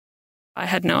I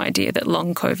had no idea that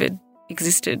long COVID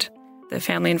existed. The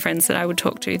family and friends that I would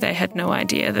talk to, they had no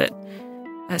idea that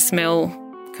a smell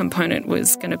component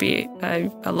was going to be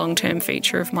a long-term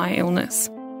feature of my illness.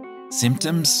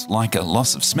 Symptoms like a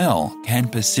loss of smell can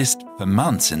persist for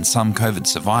months in some COVID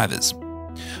survivors.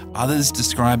 Others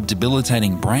describe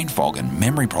debilitating brain fog and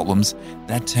memory problems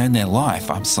that turn their life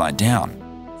upside down.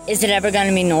 Is it ever going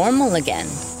to be normal again?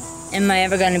 Am I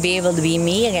ever going to be able to be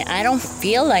me again? I don't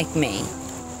feel like me.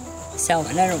 So,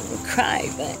 and I don't want to cry,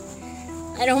 but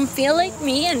I don't feel like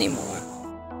me anymore.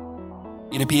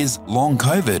 It appears long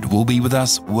COVID will be with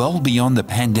us well beyond the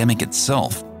pandemic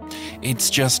itself.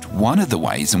 It's just one of the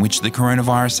ways in which the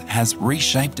coronavirus has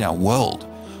reshaped our world.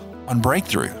 On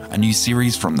Breakthrough, a new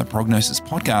series from the Prognosis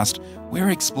podcast,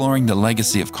 we're exploring the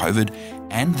legacy of COVID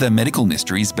and the medical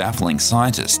mysteries baffling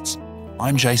scientists.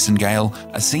 I'm Jason Gale,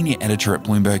 a senior editor at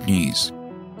Bloomberg News.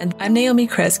 And I'm Naomi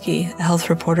Kresge, a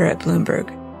health reporter at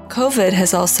Bloomberg. COVID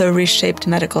has also reshaped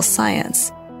medical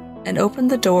science and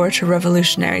opened the door to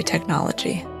revolutionary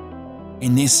technology.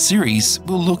 In this series,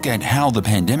 we'll look at how the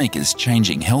pandemic is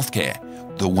changing healthcare,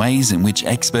 the ways in which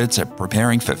experts are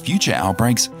preparing for future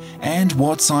outbreaks, and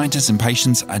what scientists and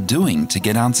patients are doing to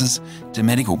get answers to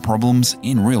medical problems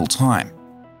in real time.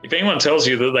 If anyone tells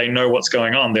you that they know what's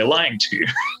going on, they're lying to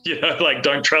you.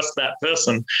 Don't trust that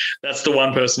person. That's the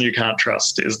one person you can't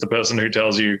trust, is the person who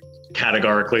tells you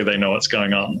categorically they know what's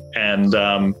going on. And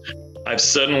I've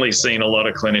certainly seen a lot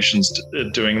of clinicians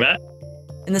doing that.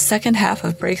 In the second half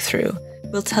of Breakthrough,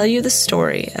 we'll tell you the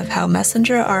story of how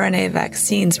messenger RNA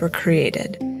vaccines were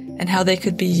created and how they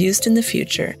could be used in the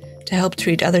future to help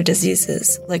treat other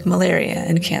diseases like malaria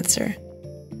and cancer.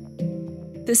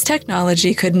 This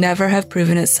technology could never have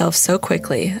proven itself so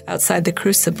quickly outside the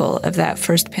crucible of that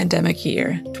first pandemic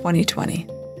year, 2020.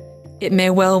 It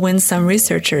may well win some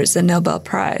researchers a Nobel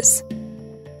Prize.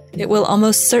 It will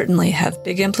almost certainly have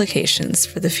big implications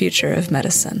for the future of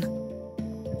medicine.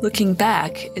 Looking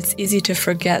back, it's easy to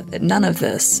forget that none of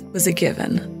this was a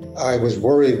given. I was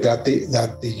worried that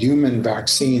the human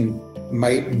vaccine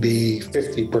might be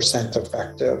 50%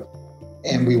 effective,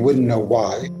 and we wouldn't know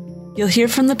why. You'll hear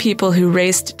from the people who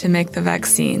raced to make the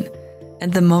vaccine,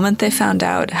 and the moment they found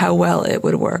out how well it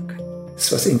would work.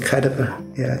 This was incredible.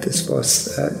 Yeah, this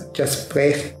was just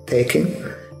breathtaking.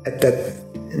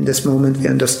 In this moment, we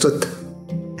understood,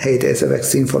 hey, there's a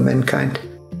vaccine for mankind.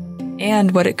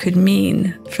 And what it could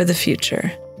mean for the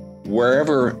future.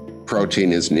 Wherever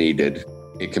protein is needed,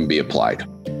 it can be applied.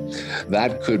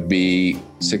 That could be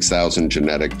 6,000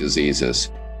 genetic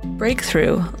diseases.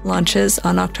 Breakthrough launches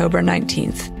on October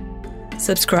 19th.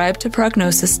 Subscribe to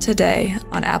Prognosis today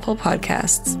on Apple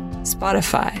Podcasts,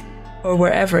 Spotify, or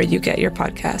wherever you get your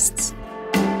podcasts.